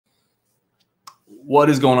What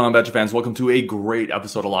is going on, Badger fans? Welcome to a great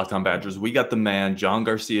episode of Locked On Badgers. We got the man,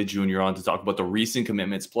 Garcia Jr. on to talk about the recent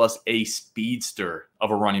commitments, plus a speedster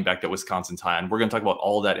of a running back that Wisconsin's high on. We're going to talk about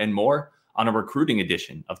all that and more on a recruiting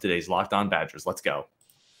edition of today's Locked On Badgers. Let's go.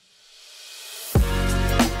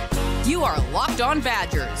 You are Locked On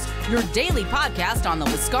Badgers, your daily podcast on the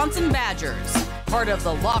Wisconsin Badgers. Part of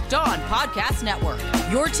the Locked On Podcast Network,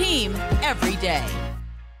 your team every day.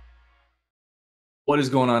 What is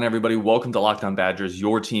going on, everybody? Welcome to Locked On Badgers,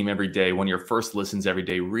 your team every day. One of your first listens every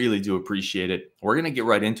day. Really do appreciate it. We're going to get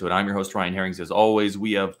right into it. I'm your host, Ryan Herrings. As always,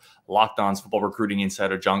 we have Locked On's football recruiting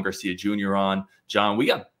insider, Garcia Jr. on. John, we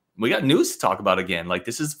got news to talk about again. Like,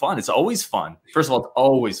 this is fun. It's always fun. First of all, it's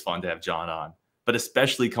always fun to have John on, but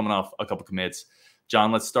especially coming off a couple commits.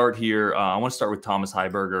 John, let's start here. I want to start with Thomas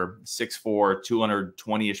Heiberger, 6'4",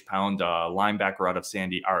 220-ish pound linebacker out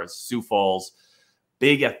of Sioux Falls.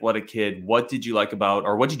 Big athletic kid. What did you like about,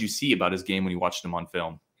 or what did you see about his game when you watched him on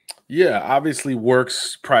film? Yeah, obviously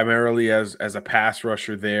works primarily as a pass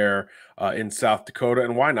rusher there in South Dakota.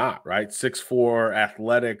 And why not, right? 6'4",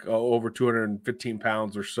 athletic, over 215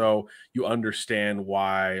 pounds or so. You understand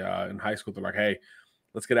why in high school they're like, hey,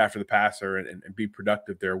 let's get after the passer and be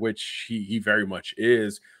productive there, which he very much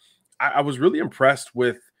is. I was really impressed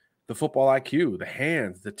with the football IQ, the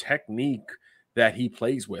hands, the technique that he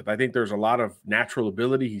plays with. I think there's a lot of natural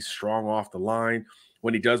ability. He's strong off the line.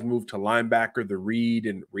 When he does move to linebacker, the read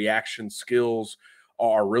and reaction skills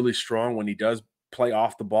are really strong when he does play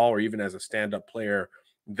off the ball or even as a stand-up player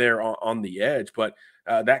there on the edge. But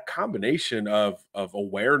that combination of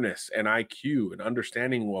awareness and IQ and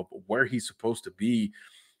understanding of where he's supposed to be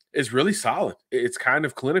is really solid. It's kind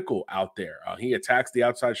of clinical out there. He attacks the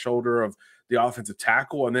outside shoulder of the offensive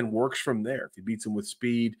tackle and then works from there. If he beats him with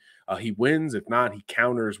speed, he wins. If not, he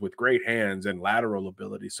counters with great hands and lateral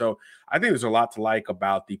ability. So I think there's a lot to like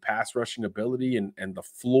about the pass rushing ability and the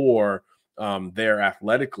floor there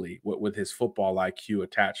athletically with his football IQ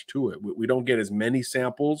attached to it. We don't get as many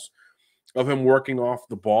samples of him working off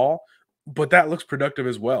the ball, but that looks productive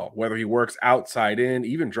as well. Whether he works outside in,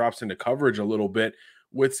 even drops into coverage a little bit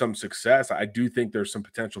with some success, I do think there's some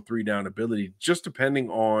potential 3-down ability, just depending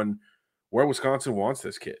on where Wisconsin wants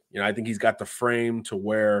this kid. I think he's got the frame to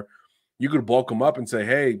where you could bulk him up and say,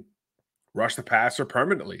 hey, rush the passer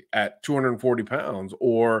permanently at 240 pounds,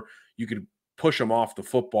 or you could push him off the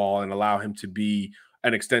football and allow him to be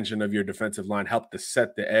an extension of your defensive line, help to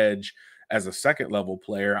set the edge as a second-level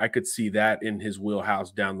player. I could see that in his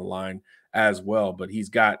wheelhouse down the line as well. But he's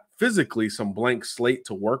got physically some blank slate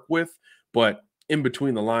to work with, but in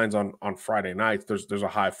between the lines on Friday nights, there's a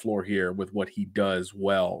high floor here with what he does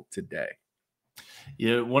well today.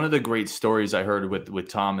 Yeah, one of the great stories I heard with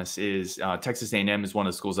Thomas is Texas A&M is one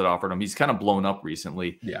of the schools that offered him. He's kind of blown up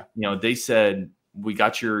recently. Yeah, they said, we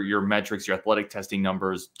got your metrics, your athletic testing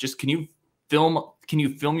numbers. Just can you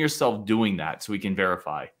film yourself doing that so we can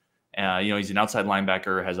verify? He's an outside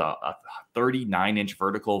linebacker, has a 39-inch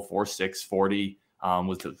vertical, 4'6", 40.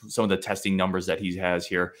 With some of the testing numbers that he has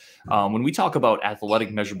here. When we talk about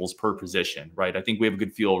athletic measurables per position, right, I think we have a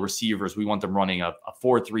good feel. Receivers, we want them running a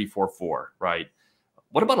 4.3, 4.4, right?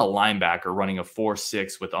 What about a linebacker running a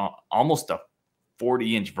 4.6 with almost a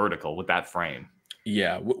 40-inch vertical with that frame?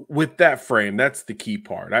 Yeah, with that frame, that's the key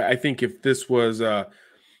part. I think if this was a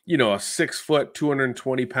 6-foot,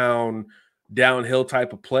 220-pound downhill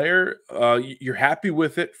type of player, you're happy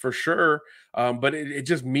with it for sure. But it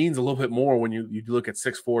just means a little bit more when you look at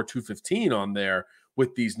 6'4", 215 on there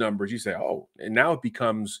with these numbers. You say, oh, and now it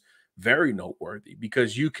becomes very noteworthy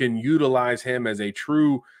because you can utilize him as a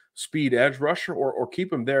true speed edge rusher or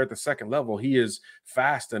keep him there at the second level. He is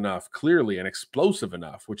fast enough, clearly, and explosive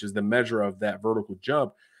enough, which is the measure of that vertical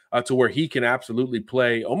jump, to where he can absolutely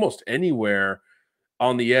play almost anywhere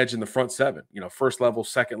on the edge in the front seven. First level,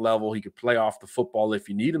 second level, he could play off the football if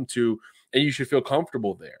you need him to, and you should feel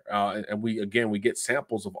comfortable there. And we get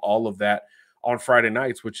samples of all of that on Friday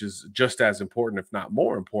nights, which is just as important, if not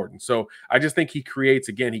more important. So I just think he creates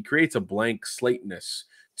a blank slateness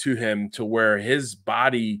to him to where his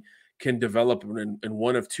body can develop in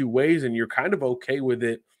one of two ways, and you're kind of okay with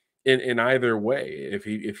it in either way.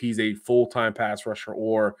 If he's a full-time pass rusher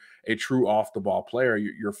or a true off-the-ball player,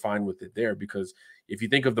 you're fine with it there, because if you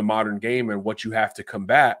think of the modern game and what you have to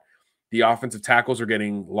combat, the offensive tackles are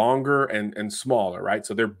getting longer and smaller, right?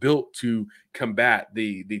 So they're built to combat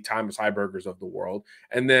the Thomas Heibergers of the world.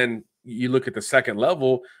 And then you look at the second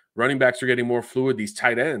level, running backs are getting more fluid. These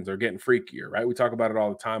tight ends are getting freakier, right? We talk about it all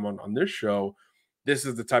the time on this show. This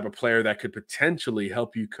is the type of player that could potentially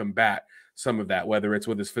help you combat some of that, whether it's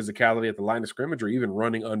with his physicality at the line of scrimmage or even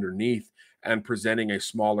running underneath and presenting a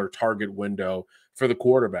smaller target window for the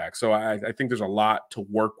quarterback. So I think there's a lot to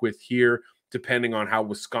work with here, depending on how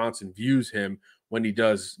Wisconsin views him when he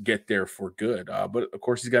does get there for good. But of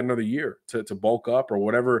course, he's got another year to bulk up, or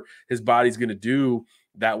whatever his body's going to do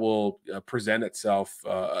that will present itself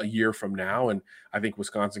a year from now. And I think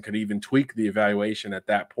Wisconsin could even tweak the evaluation at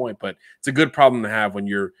that point. But it's a good problem to have when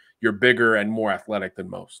you're bigger and more athletic than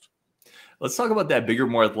most. Let's talk about that bigger,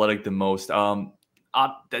 more athletic than most.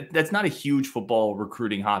 That's not a huge football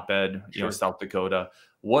recruiting hotbed, you know, South Dakota.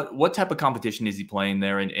 What type of competition is he playing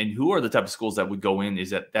there, and who are the type of schools that would go in? Is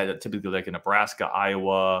that typically like a Nebraska,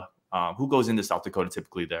 Iowa? Who goes into South Dakota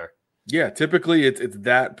typically there? Yeah, typically it's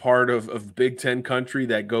that part of Big Ten country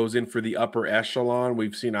that goes in for the upper echelon.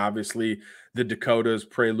 We've seen obviously the Dakotas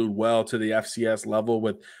prelude well to the FCS level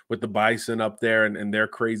with the Bison up there and their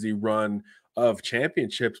crazy run of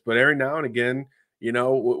championships. But every now and again, you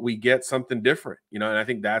know, we get something different, you know, and I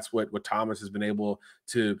think that's what Thomas has been able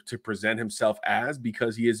to present himself as,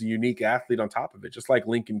 because he is a unique athlete on top of it. Just like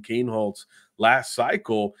Lincoln Kienholz last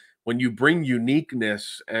cycle, when you bring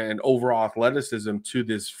uniqueness and overall athleticism to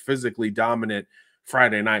this physically dominant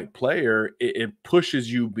Friday night player, it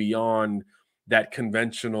pushes you beyond that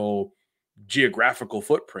conventional geographical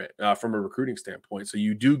footprint from a recruiting standpoint. So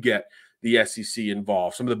you do get the SEC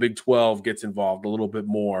involved. Some of the Big 12 gets involved a little bit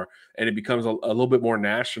more, and it becomes a little bit more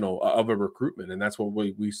national of a recruitment. And that's what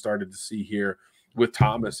we started to see here with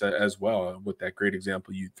Thomas as well, with that great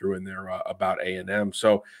example you threw in there about A&M.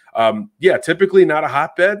 So, yeah, typically not a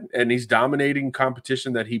hotbed, and he's dominating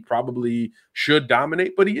competition that he probably should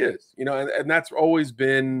dominate, but he is, you know, and that's always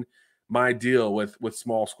been my deal with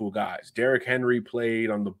small school guys. Derrick Henry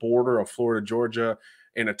played on the border of Florida, Georgia,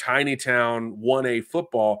 in a tiny town, 1A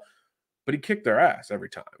football, but he kicked their ass every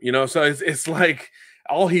time, you know? So it's like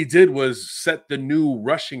all he did was set the new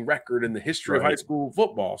rushing record in the history of high school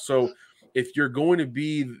football. So if you're going to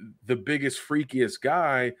be the biggest, freakiest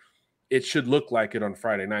guy, it should look like it on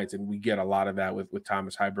Friday nights. And we get a lot of that with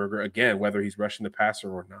Thomas Heiberger, again, whether he's rushing the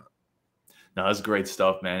passer or not. No, that's great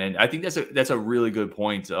stuff, man. And I think that's a really good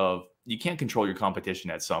point of you can't control your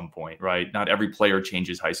competition at some point, right? Not every player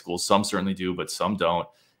changes high school. Some certainly do, but some don't.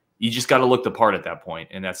 You just got to look the part at that point,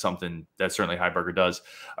 and that's something that certainly Heiberger does.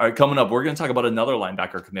 All right, coming up, we're going to talk about another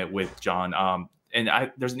linebacker commit with John. And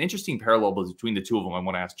there's an interesting parallel between the two of them I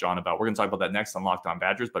want to ask John about. We're going to talk about that next on Locked On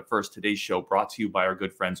Badgers. But first, today's show brought to you by our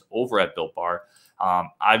good friends over at Built Bar.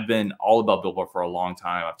 I've been all about Built Bar for a long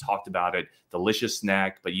time. I've talked about it. Delicious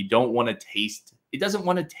snack, but you don't want to taste. It doesn't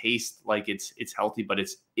want to taste like it's healthy, but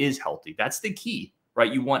it is healthy. That's the key,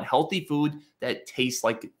 right? You want healthy food that tastes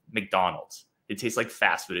like McDonald's. It tastes like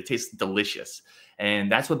fast food. It tastes delicious. And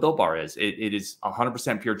that's what Built Bar is. It is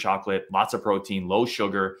 100% pure chocolate, lots of protein, low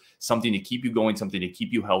sugar, something to keep you going, something to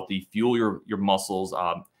keep you healthy, fuel your muscles,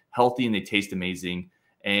 healthy, and they taste amazing.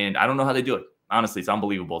 And I don't know how they do it. Honestly, it's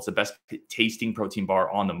unbelievable. It's the best tasting protein bar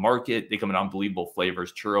on the market. They come in unbelievable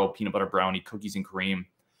flavors: churro, peanut butter brownie, cookies and cream.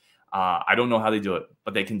 I don't know how they do it,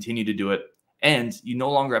 but they continue to do it. And you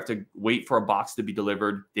no longer have to wait for a box to be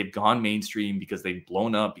delivered. They've gone mainstream because they've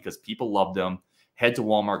blown up, because people love them. Head to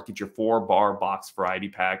Walmart, get your 4-bar box variety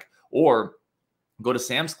pack, or go to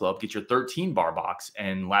Sam's Club, get your 13-bar box,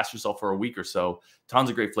 and last yourself for a week or so.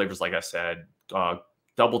 Tons of great flavors, like I said.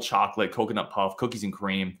 Double chocolate, coconut puff, cookies and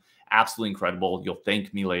cream. Absolutely incredible. You'll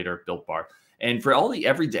thank me later, Built Bar. And for all the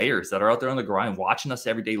everydayers that are out there on the grind, watching us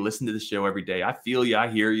every day, listen to the show every day, I feel you, I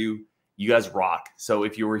hear you. You guys rock. So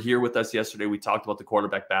if you were here with us yesterday, we talked about the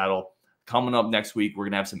quarterback battle. Coming up next week, we're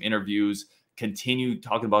going to have some interviews, continue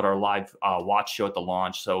talking about our live watch show at the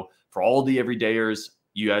launch. So for all the everydayers,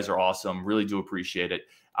 you guys are awesome. Really do appreciate it.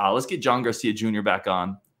 Let's get John Garcia Jr. back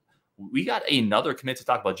on. We got another commit to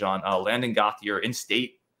talk about, John. Landon Gauthier,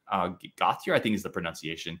 in-state. Gauthier, I think is the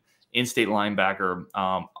pronunciation. In-state linebacker.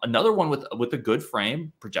 Another one with a good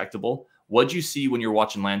frame, projectable. What'd you see when you're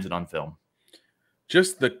watching Landon on film?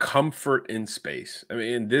 Just the comfort in space. I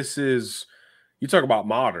mean, this is, you talk about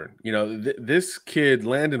modern, you know, this kid,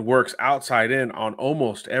 Landon, works outside in on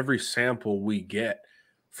almost every sample we get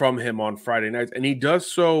from him on Friday nights. And he does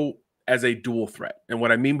so as a dual threat. And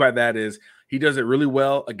what I mean by that is he does it really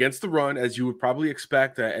well against the run, as you would probably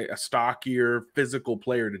expect a stockier, physical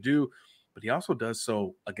player to do. But he also does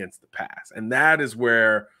so against the pass. And that is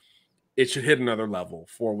where it should hit another level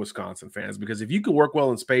for Wisconsin fans, because if you can work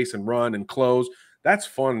well in space and run and close, that's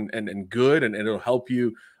fun and good, and it'll help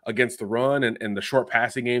you against the run and the short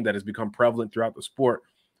passing game that has become prevalent throughout the sport.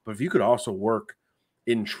 But if you could also work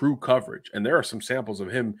in true coverage, and there are some samples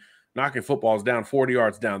of him knocking footballs down 40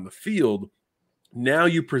 yards down the field, Now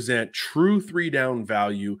you present true 3-down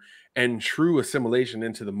value and true assimilation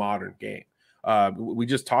into the modern game. We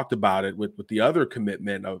just talked about it with the other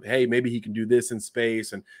commitment of, hey, maybe he can do this in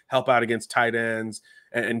space and help out against tight ends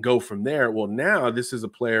and go from there. Well, now this is a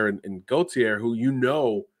player in Gauthier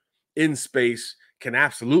who, in space can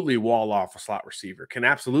absolutely wall off a slot receiver, can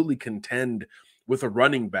absolutely contend with a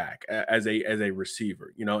running back as a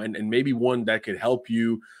receiver, and maybe one that could help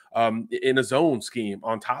you in a zone scheme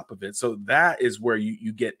on top of it. So that is where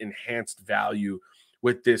you get enhanced value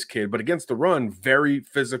with this kid. But against the run, very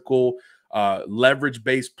physical,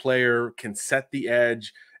 leverage-based player, can set the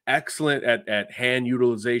edge, excellent at hand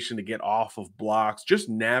utilization to get off of blocks, just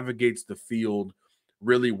navigates the field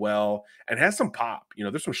really well and has some pop.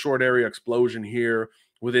 There's some short area explosion here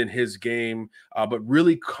within his game, but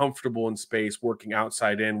really comfortable in space, working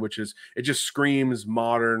outside in, it just screams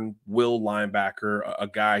modern will linebacker, a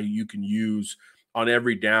guy you can use on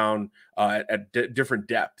every down at different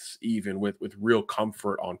depths, even with real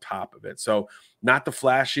comfort on top of it. So not the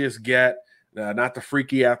flashiest get, not the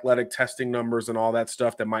freaky athletic testing numbers and all that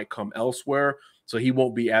stuff that might come elsewhere. So he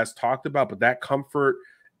won't be as talked about, but that comfort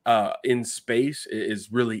in space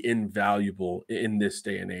is really invaluable in this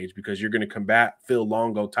day and age, because you're going to combat Phil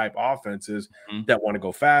Longo type offenses that want to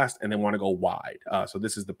go fast and they want to go wide. So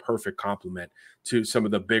this is the perfect complement to some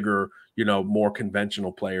of the bigger, more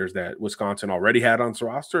conventional players that Wisconsin already had on its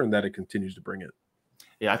roster and that it continues to bring in.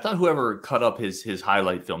 Yeah, I thought whoever cut up his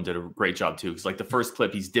highlight film did a great job too. Because like the first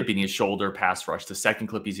clip, he's dipping his shoulder pass rush. The second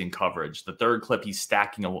clip, he's in coverage. The third clip, he's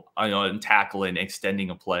stacking and tackling,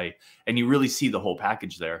 extending a play, and you really see the whole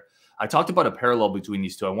package there. I talked about a parallel between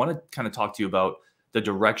these two. I want to kind of talk to you about the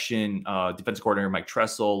direction defensive coordinator Mike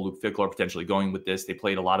Tressel, Luke Fickell are potentially going with this. They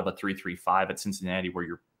played a lot of a 3-3-5 at Cincinnati,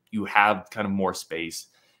 where you have kind of more space,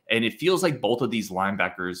 and it feels like both of these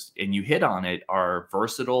linebackers, and you hit on it, are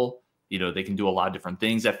versatile. They can do a lot of different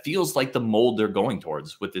things. That feels like the mold they're going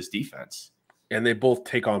towards with this defense. And they both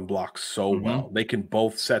take on blocks so well. They can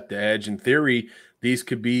both set the edge. In theory, these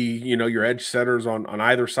could be, your edge setters on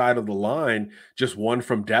either side of the line, just one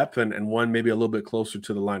from depth and one maybe a little bit closer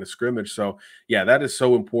to the line of scrimmage. So, yeah, that is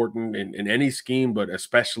so important in any scheme, but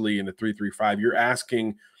especially in the 3-3-5. You're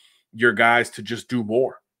asking your guys to just do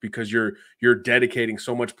more, because you're dedicating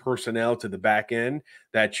so much personnel to the back end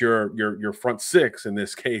that your front six in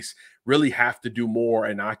this case really have to do more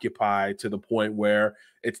and occupy to the point where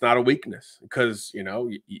it's not a weakness. Because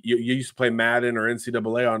you used to play Madden or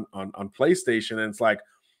NCAA on PlayStation, and it's like,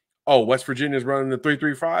 oh, West Virginia's running the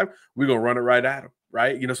 3-3-5, we're gonna run it right at them,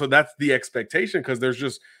 right? So that's the expectation, because there's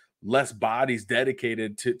just less bodies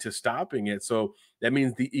dedicated to stopping it. So that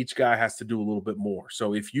means each guy has to do a little bit more.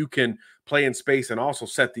 So if you can play in space and also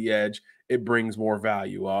set the edge, it brings more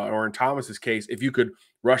value. Or in Thomas's case, if you could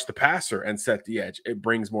rush the passer and set the edge, it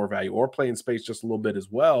brings more value. Or play in space just a little bit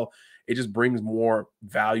as well, it just brings more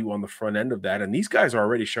value on the front end of that. And these guys are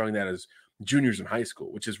already showing that as juniors in high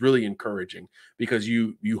school, which is really encouraging, because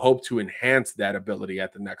you hope to enhance that ability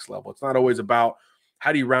at the next level. It's not always about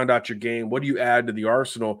how do you round out your game, what do you add to the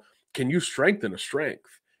arsenal. Can you strengthen a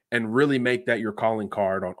strength and really make that your calling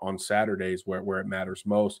card on Saturdays where it matters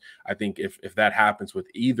most? I think if that happens with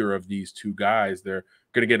either of these two guys, they're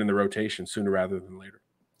going to get in the rotation sooner rather than later.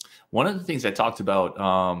 One of the things I talked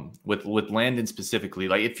about with Landon specifically,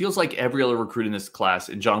 like it feels like every other recruit in this class,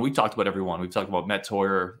 and John, we talked about everyone. We talked about Matt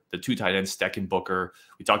Toyer, the two tight ends, Steck and Booker.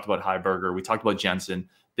 We talked about Heiberger. We talked about Jensen.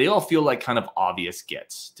 They all feel like kind of obvious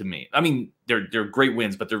gets to me. I mean, they're great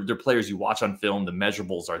wins, but they're players you watch on film. The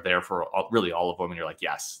measurables are there for really all of them, and you're like,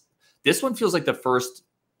 yes. This one feels like the first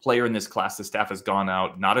player in this class the staff has gone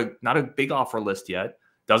out, not a big offer list yet,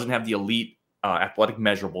 doesn't have the elite athletic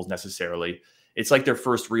measurables necessarily. It's like their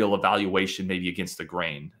first real evaluation, maybe against the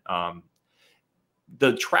grain.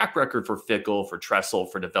 The track record for Fickell, for Tressel,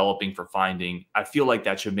 for developing, for finding, I feel like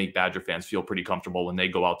that should make Badger fans feel pretty comfortable when they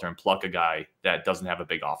go out there and pluck a guy that doesn't have a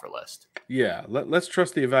big offer list. Yeah, let's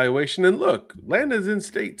trust the evaluation. And look, Landon's in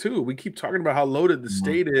state too. We keep talking about how loaded the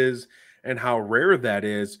state is and how rare that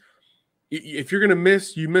is. If you're going to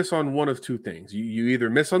miss, you miss on one of two things. You either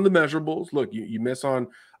miss on the measurables. Look, you miss on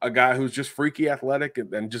a guy who's just freaky athletic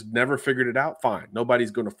and just never figured it out. Fine.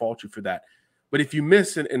 Nobody's going to fault you for that. But if you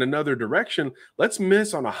miss in another direction, let's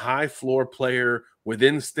miss on a high floor player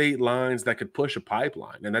within state lines that could push a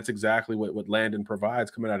pipeline. And that's exactly what Landon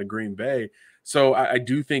provides coming out of Green Bay. So I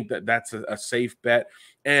do think that that's a safe bet.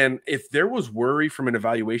 And if there was worry from an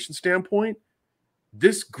evaluation standpoint,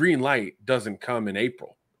 this green light doesn't come in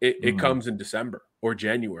April. It comes in December or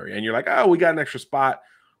January. And you're like, oh, we got an extra spot.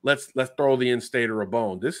 Let's throw the in-stater a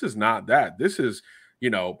bone. This is not that. This is,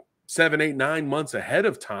 7, 8, 9 months ahead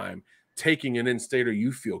of time taking an in-stater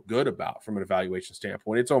you feel good about from an evaluation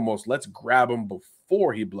standpoint. It's almost, let's grab him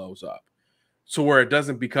before he blows up. So where it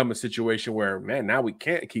doesn't become a situation where, man, now we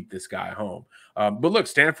can't keep this guy home. But look,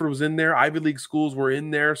 Stanford was in there. Ivy League schools were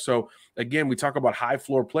in there. So again, we talk about high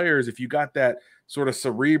floor players. If you got that sort of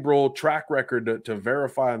cerebral track record to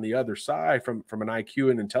verify on the other side from an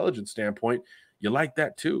IQ and intelligence standpoint, you like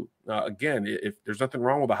that too. Again, if there's nothing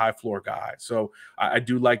wrong with a high floor guy. So I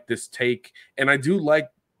do like this take. And I do like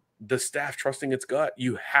the staff trusting its gut.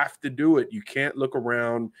 You have to do it. You can't look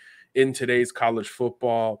around in today's college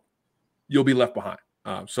football. You'll be left behind.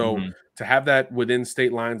 To have that within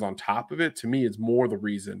state lines on top of it, to me, is more the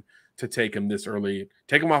reason to take him this early.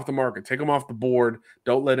 Take him off the market. Take him off the board.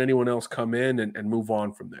 Don't let anyone else come in and move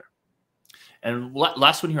on from there. And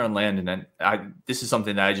last one here on Landon, and this is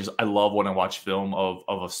something that I love when I watch film of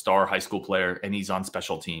a star high school player, and he's on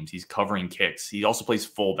special teams. He's covering kicks. He also plays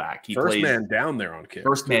fullback. He plays man down there on kicks.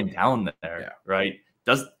 First man down there, right?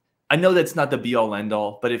 I know that's not the be-all,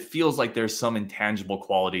 end-all, but it feels like there's some intangible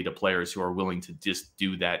quality to players who are willing to just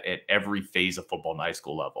do that at every phase of football in the high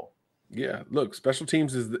school level. Yeah, look, special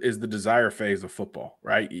teams is the desire phase of football,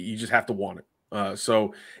 right? You just have to want it.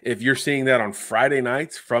 So if you're seeing that on Friday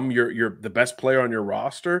nights from the best player on your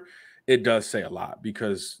roster, it does say a lot,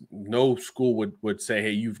 because no school would say, hey,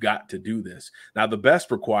 you've got to do this. Now, the best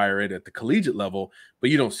require it at the collegiate level, but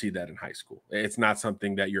you don't see that in high school. It's not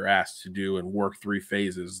something that you're asked to do and work 3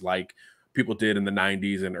 phases like people did in the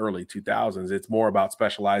 90s and early 2000s. It's more about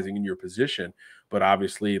specializing in your position. But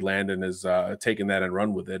obviously, Landon has taken that and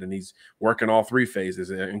run with it, and he's working all 3 phases,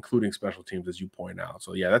 including special teams, as you point out.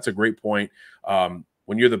 So, yeah, that's a great point.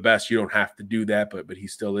 When you're the best, you don't have to do that, but he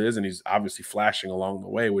still is, and he's obviously flashing along the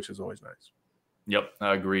way, which is always nice. Yep,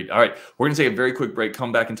 agreed. All right, we're going to take a very quick break,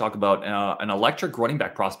 come back and talk about an electric running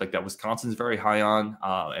back prospect that Wisconsin's very high on.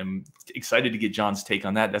 I'm excited to get John's take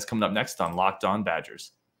on that. That's coming up next on Locked On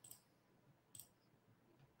Badgers.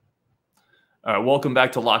 All right, welcome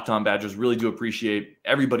back to Locked On Badgers. Really do appreciate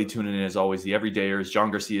everybody tuning in, as always. The everydayers,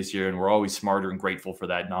 John Garcia is here, and we're always smarter and grateful for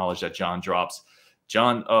that knowledge that John drops.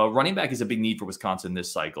 John, running back is a big need for Wisconsin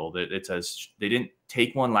this cycle. It says they didn't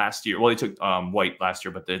take one last year. Well, they took White last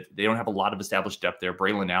year, but they don't have a lot of established depth there.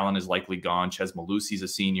 Braylon Allen is likely gone. Ches Malusi's a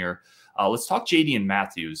senior. Let's talk Jadeon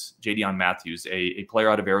Matthews, a player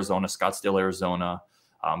out of Arizona, Scottsdale, Arizona.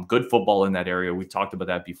 Good football in that area. We've talked about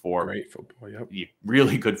that before. Great football, yep.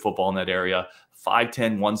 Really good football in that area.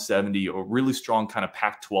 5'10", 170, a really strong kind of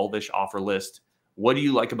Pac-12-ish offer list. What do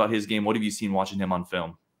you like about his game? What have you seen watching him on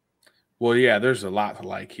film? Well, yeah, there's a lot to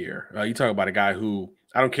like here. You talk about a guy who,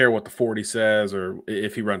 I don't care what the 40 says or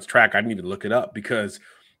if he runs track, I didn't even look it up, because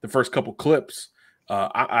the first couple clips,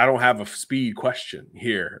 I don't have a speed question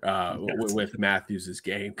here with Matthews'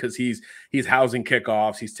 game, because he's housing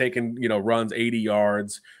kickoffs. He's taking, runs 80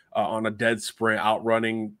 yards on a dead sprint,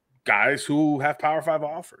 outrunning guys who have Power 5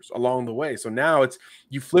 offers along the way. So now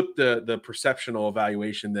you flip the perceptional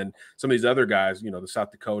evaluation than some of these other guys, the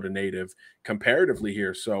South Dakota native comparatively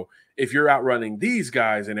here. So if you're outrunning these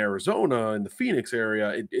guys in Arizona, in the Phoenix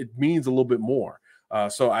area, it means a little bit more.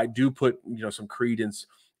 So I do put, some credence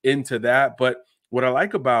into that. But what I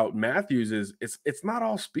like about Matthews is it's not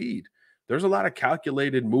all speed. There's a lot of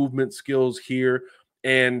calculated movement skills here,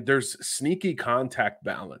 and there's sneaky contact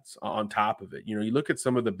balance on top of it. You look at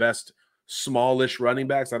some of the best smallish running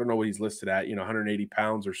backs. I don't know what he's listed at, 180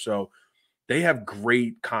 pounds or so. They have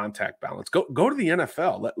great contact balance. Go to the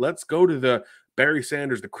NFL. Let's go to the Barry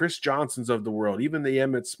Sanders, the Chris Johnsons of the world, even the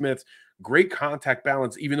Emmitt Smiths. Great contact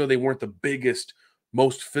balance, even though they weren't the biggest,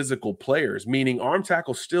 most physical players, meaning arm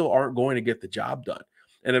tackles still aren't going to get the job done.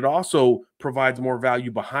 And it also provides more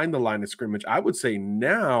value behind the line of scrimmage. I would say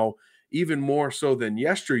now, even more so than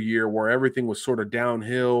yesteryear, where everything was sort of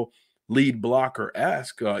downhill, lead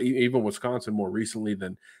blocker-esque, even Wisconsin more recently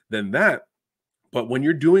than that. But when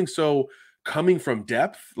you're doing so coming from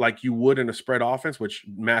depth, like you would in a spread offense, which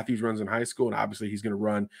Matthews runs in high school, and obviously he's going to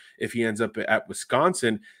run if he ends up at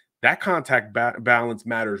Wisconsin, that contact balance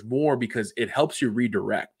matters more, because it helps you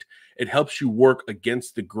redirect. It helps you work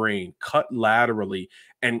against the grain, cut laterally,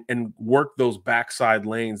 and work those backside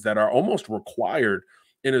lanes that are almost required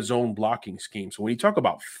in a zone blocking scheme. So when you talk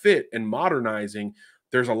about fit and modernizing,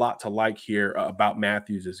 there's a lot to like here about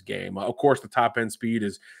Matthews' game. Of course, the top end speed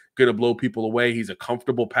is going to blow people away. He's a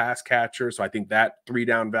comfortable pass catcher. So I think that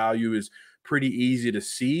 3-down value is pretty easy to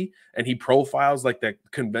see. And he profiles like that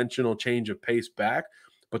conventional change of pace back.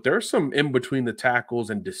 But there's some in between the tackles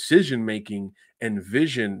and decision-making and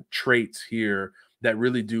vision traits here that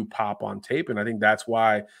really do pop on tape. And I think that's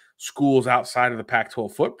why schools outside of the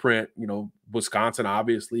Pac-12 footprint, Wisconsin,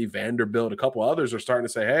 obviously, Vanderbilt, a couple others are starting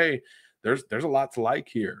to say, hey, there's a lot to like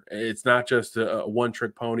here. It's not just a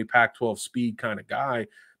one-trick pony, Pac-12 speed kind of guy.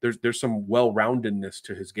 There's some well-roundedness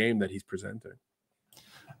to his game that he's presenting.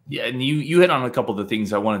 Yeah, and you hit on a couple of the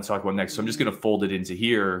things I want to talk about next. So I'm just going to fold it into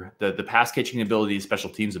here. The pass catching ability, special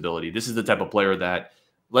teams ability. This is the type of player that,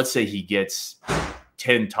 let's say he gets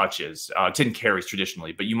 10 touches, 10 carries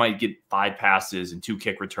traditionally, but you might get 5 passes and 2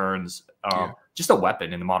 kick returns. Just a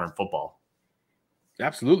weapon in the modern football.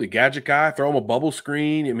 Absolutely. Gadget guy, throw him a bubble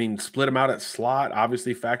screen. I mean, split him out at slot,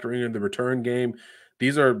 obviously factoring in the return game.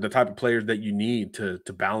 These are the type of players that you need to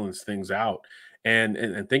balance things out.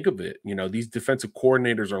 And think of it, these defensive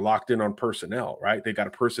coordinators are locked in on personnel, right? They got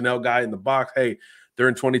a personnel guy in the box. Hey, they're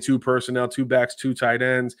in 22 personnel, 2 backs, 2 tight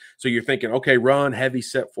ends. So you're thinking, okay, run, heavy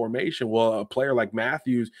set formation. Well, a player like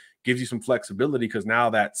Matthews gives you some flexibility because now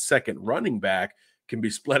that second running back can be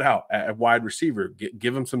split out at wide receiver.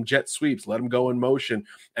 Give him some jet sweeps, let him go in motion,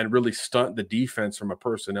 and really stunt the defense from a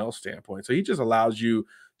personnel standpoint. So he just allows you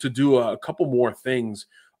to do a couple more things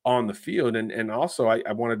on the field. And also,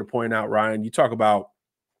 I wanted to point out, Ryan, you talk about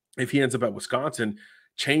if he ends up at Wisconsin,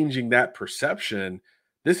 changing that perception.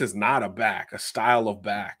 This is not a style of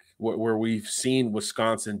back where we've seen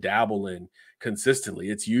Wisconsin dabble in consistently.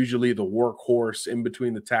 It's usually the workhorse in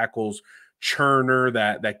between the tackles, churner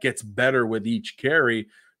that gets better with each carry,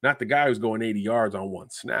 not the guy who's going 80 yards on one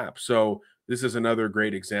snap. So this is another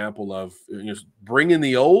great example of bringing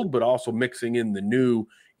the old, but also mixing in the new,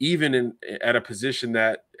 even at a position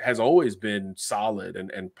that has always been solid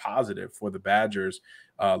and positive for the Badgers,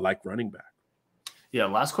 like running back. Yeah,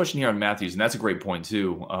 last question here on Matthews, and that's a great point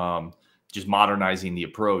too. Just modernizing the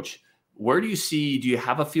approach. Do you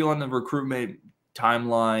have a feel on the recruitment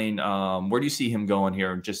timeline? Where do you see him going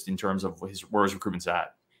here just in terms of where his recruitment's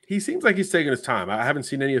at? He seems like he's taking his time. I haven't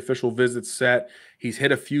seen any official visits set. He's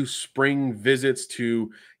hit a few spring visits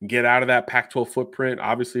to get out of that Pac-12 footprint.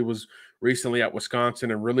 Obviously was recently at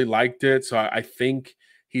Wisconsin and really liked it. So I think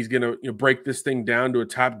he's going to break this thing down to a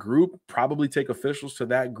top group, probably take officials to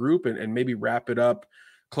that group and maybe wrap it up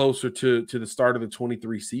closer to the start of the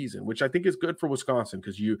 23 season, which I think is good for Wisconsin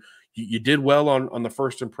because you did well on the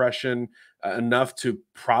first impression, enough to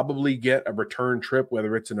probably get a return trip,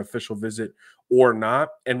 whether it's an official visit or not.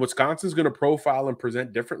 And Wisconsin's going to profile and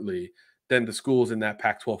present differently than the schools in that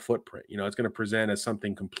Pac-12 footprint. It's going to present as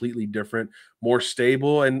something completely different, more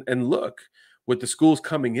stable. And look, with the schools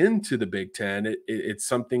coming into the Big Ten, it's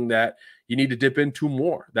something that you need to dip into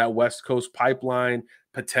more. That West Coast pipeline,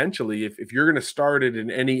 potentially, if you're going to start it in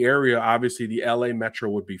any area, obviously the LA Metro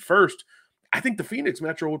would be first. I think the Phoenix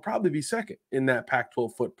Metro would probably be second in that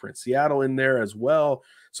Pac-12 footprint. Seattle in there as well.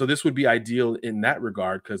 So this would be ideal in that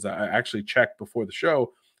regard because I actually checked before the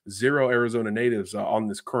show, 0 Arizona natives on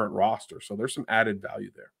this current roster. So there's some added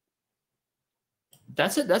value there.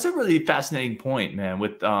 That's a really fascinating point, man,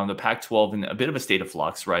 with the Pac-12 in a bit of a state of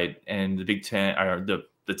flux, right? And the Big Ten, or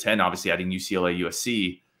the 10, obviously adding UCLA,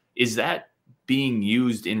 USC. Is that being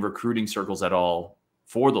used in recruiting circles at all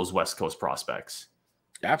for those West Coast prospects?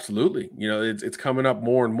 Absolutely. It's coming up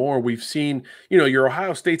more and more. We've seen, your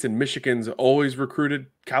Ohio States and Michigan's always recruited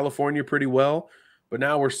California pretty well, but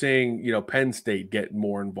now we're seeing, Penn State get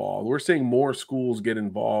more involved. We're seeing more schools get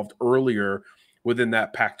involved earlier within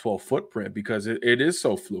that Pac-12 footprint because it is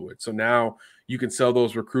so fluid. So now you can sell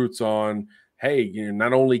those recruits on, hey,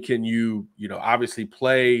 not only can you, obviously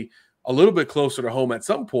play a little bit closer to home at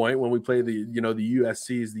some point when we play the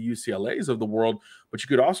USCs, the UCLAs of the world, but you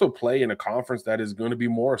could also play in a conference that is going to be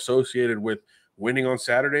more associated with winning on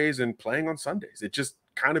Saturdays and playing on Sundays. It just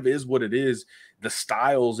kind of is what it is. The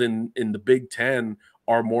styles in the Big Ten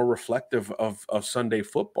are more reflective of Sunday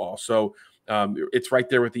football. So it's right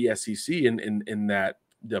there with the SEC in that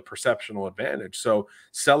the perceptional advantage. So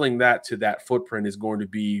selling that to that footprint is going to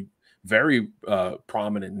be very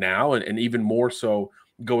prominent now and even more so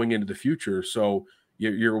going into the future. So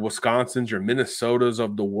your Wisconsins, your Minnesotas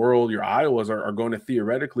of the world, your Iowas are going to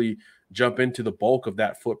theoretically jump into the bulk of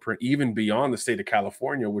that footprint, even beyond the state of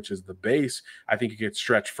California, which is the base. I think it gets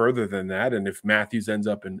stretched further than that. And if Matthews ends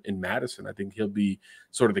up in Madison, I think he'll be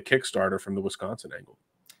sort of the Kickstarter from the Wisconsin angle.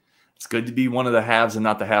 It's good to be one of the haves and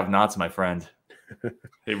not the have-nots, my friend.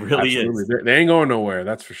 It really is. They ain't going nowhere,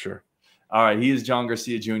 that's for sure. All right, he is John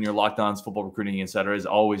Garcia Jr., Locked On's Football Recruiting Insider. As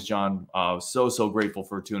always, John, so grateful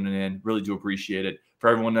for tuning in. Really do appreciate it. For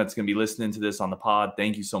everyone that's going to be listening to this on the pod,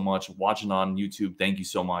 thank you so much. Watching on YouTube, thank you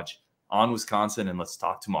so much. On Wisconsin, and let's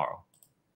talk tomorrow.